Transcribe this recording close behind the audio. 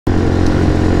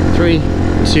3,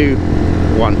 2,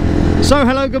 1. So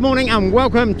hello, good morning and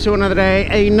welcome to another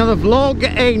day, another vlog,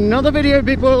 another video,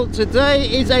 people. Today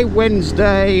is a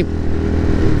Wednesday.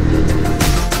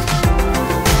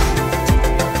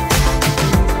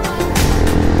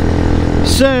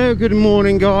 So good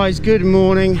morning guys, good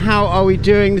morning. How are we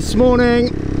doing this morning?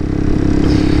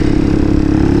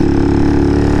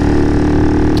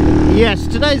 Yes,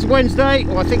 today's Wednesday.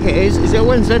 Well, I think it is. Is it a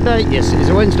Wednesday day? Yes, it is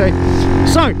a Wednesday.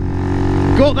 So,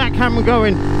 got that camera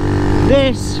going.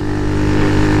 This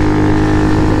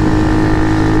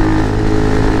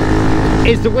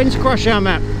is the winter crash hour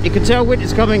map. You can tell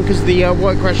winter's coming because the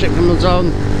white crash hour comes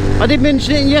on. I did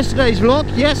mention it in yesterday's vlog.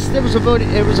 Yes, there was a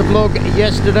vlog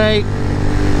yesterday.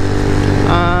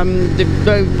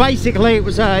 Basically, it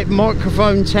was a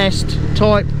microphone test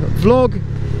type vlog.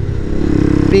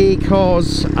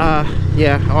 Because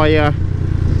yeah,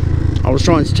 I was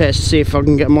trying to test to see if I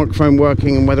can get a microphone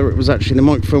working, and whether it was actually the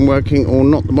microphone working or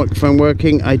not the microphone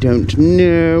working, I don't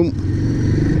know.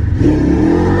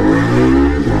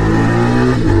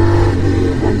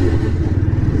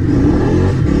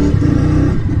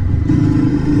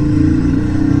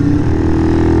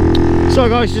 So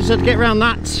guys, just had to get around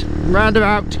that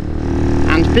roundabout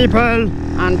and people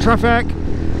and traffic,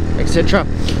 etc.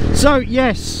 So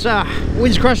yes,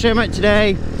 winter crash hour mate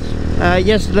today.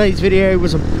 Yesterday's video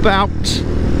was about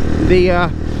the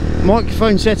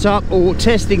microphone setup, or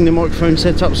testing the microphone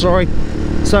setup, sorry.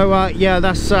 So yeah,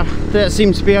 that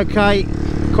seems to be okay.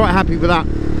 Quite happy with that.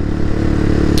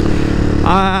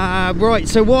 Right,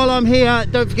 so while I'm here,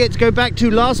 don't forget to go back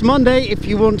to last Monday if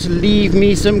you want to leave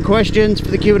me some questions for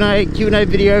the Q&A. Q&A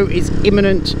video is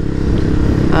imminent.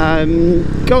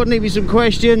 Go and leave me some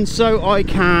questions so I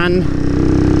can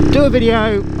do a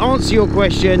video, answer your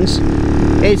questions.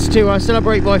 It's to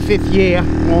celebrate my 5th year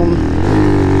on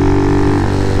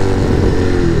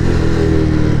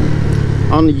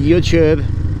YouTube.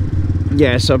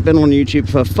 Yes, I've been on YouTube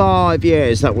for 5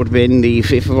 years. That would have been the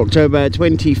 5th of October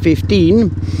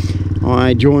 2015.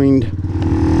 I joined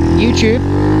YouTube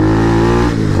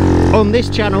on this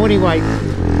channel anyway.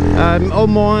 On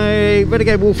my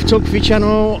Renegade Wolf photography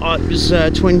channel, it was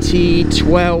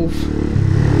 2012.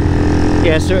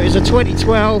 Yeah, so it was a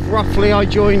 2012 roughly I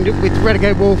joined with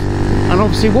Renegade Wolf, and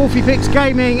obviously Wolfiepics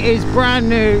Gaming is brand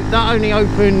new. That only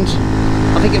opened,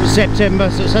 I think it was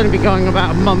September, so it's only been going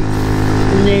about a month,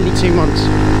 nearly 2 months.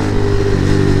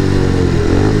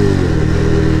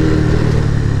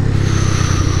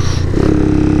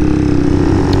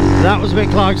 That was a bit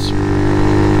close.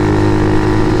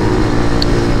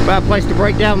 Bad place to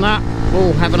break down that,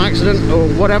 or have an accident, or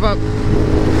whatever.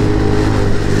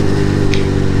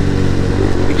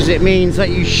 Because it means that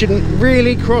you shouldn't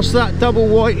really cross that double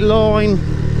white line.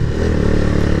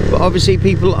 But obviously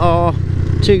people are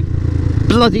too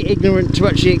bloody ignorant to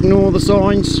actually ignore the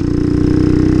signs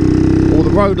or the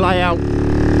road layout.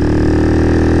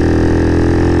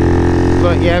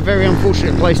 But yeah, very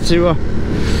unfortunate place to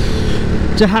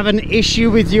have an issue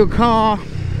with your car,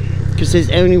 because there's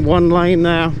only one lane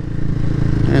there,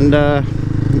 and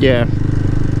yeah,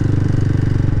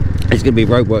 it's gonna be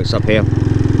roadworks up here,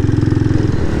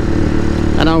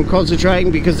 and I'm concentrating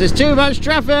because there's too much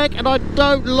traffic, and I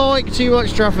don't like too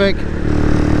much traffic.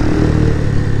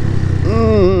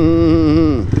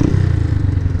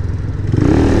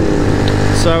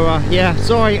 So yeah,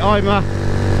 sorry, I'm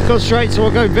concentrating, so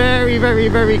I'll go very, very,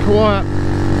 very quiet,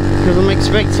 because I'm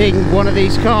expecting one of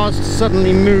these cars to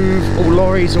suddenly move, or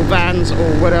lorries or vans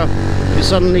or whatever, to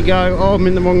suddenly go, oh, I'm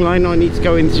in the wrong lane, I need to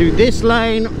go into this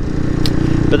lane.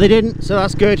 But they didn't, so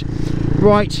that's good.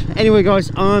 Right, anyway guys,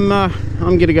 I'm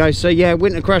gonna go. So yeah,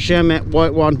 winter crash helmet,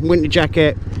 white one, winter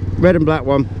jacket, red and black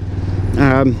one.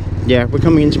 Yeah, we're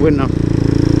coming into winter.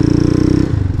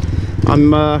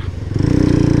 I'm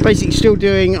basically still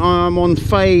doing, I'm on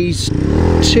phase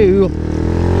 2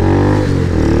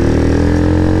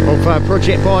 of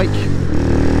project bike,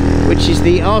 which is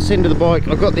the arse end of the bike.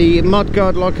 I've got the mud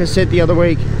guard, like I said the other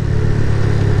week.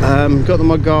 Got the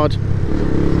mud guard.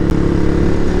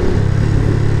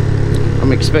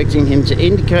 I'm expecting him to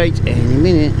indicate any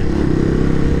minute.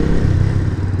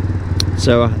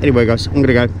 So anyway guys, I'm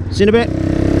gonna go. See you in a bit.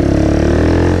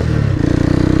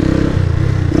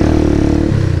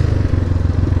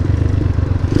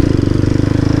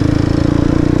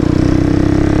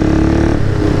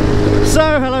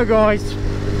 So hello guys.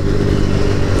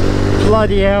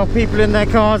 Bloody hell, people in their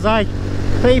cars, eh?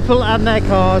 People and their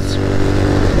cars.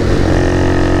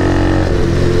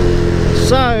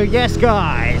 So yes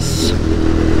guys,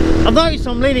 I've noticed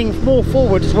I'm leaning more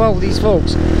forward as well with these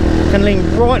fogs. Can lean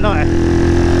right like that.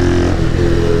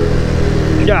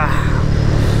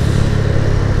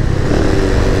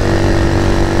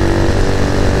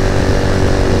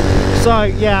 So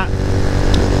yeah,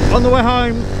 on the way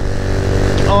home,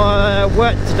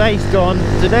 work today's gone,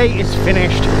 today is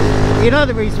finished. You know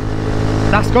the reason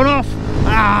that's gone off?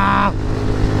 Ah,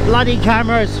 bloody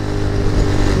cameras.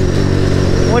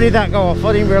 Why did that go off?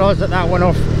 I didn't realise that that went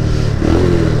off.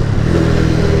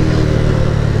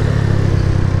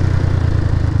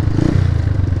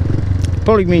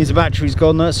 Probably means the battery's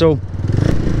gone, that's all.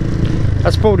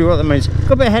 That's probably what that means.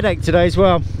 Got a bit of headache today as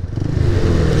well.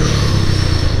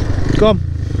 Go on.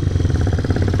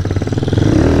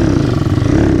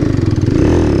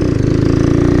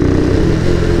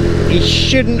 It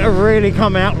shouldn't have really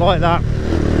come out like that.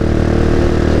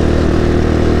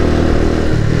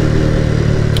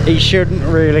 It shouldn't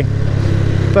really.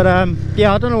 But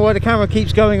yeah, I don't know why the camera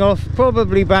keeps going off.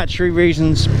 Probably battery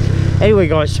reasons. Anyway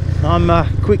guys, I'm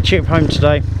quick chip home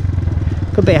today.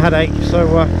 Got a bit of headache,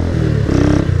 so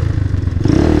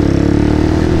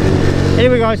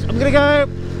anyway guys, I'm gonna go.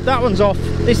 That one's off,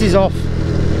 this is off.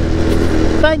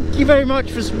 Thank you very much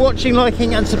for watching,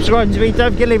 liking and subscribing to me.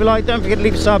 Don't forget to leave a like, don't forget to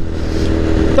leave a sub,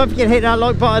 don't forget to hit that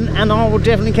like button, and I will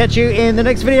definitely catch you in the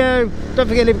next video. Don't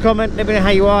forget to leave a comment, let me know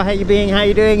how you are, how you're being, how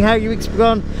you're doing, how your week's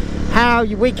gone, how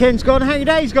your weekend's gone, how your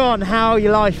day's gone, how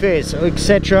your life is,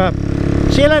 etc.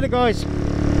 See you later guys,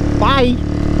 bye.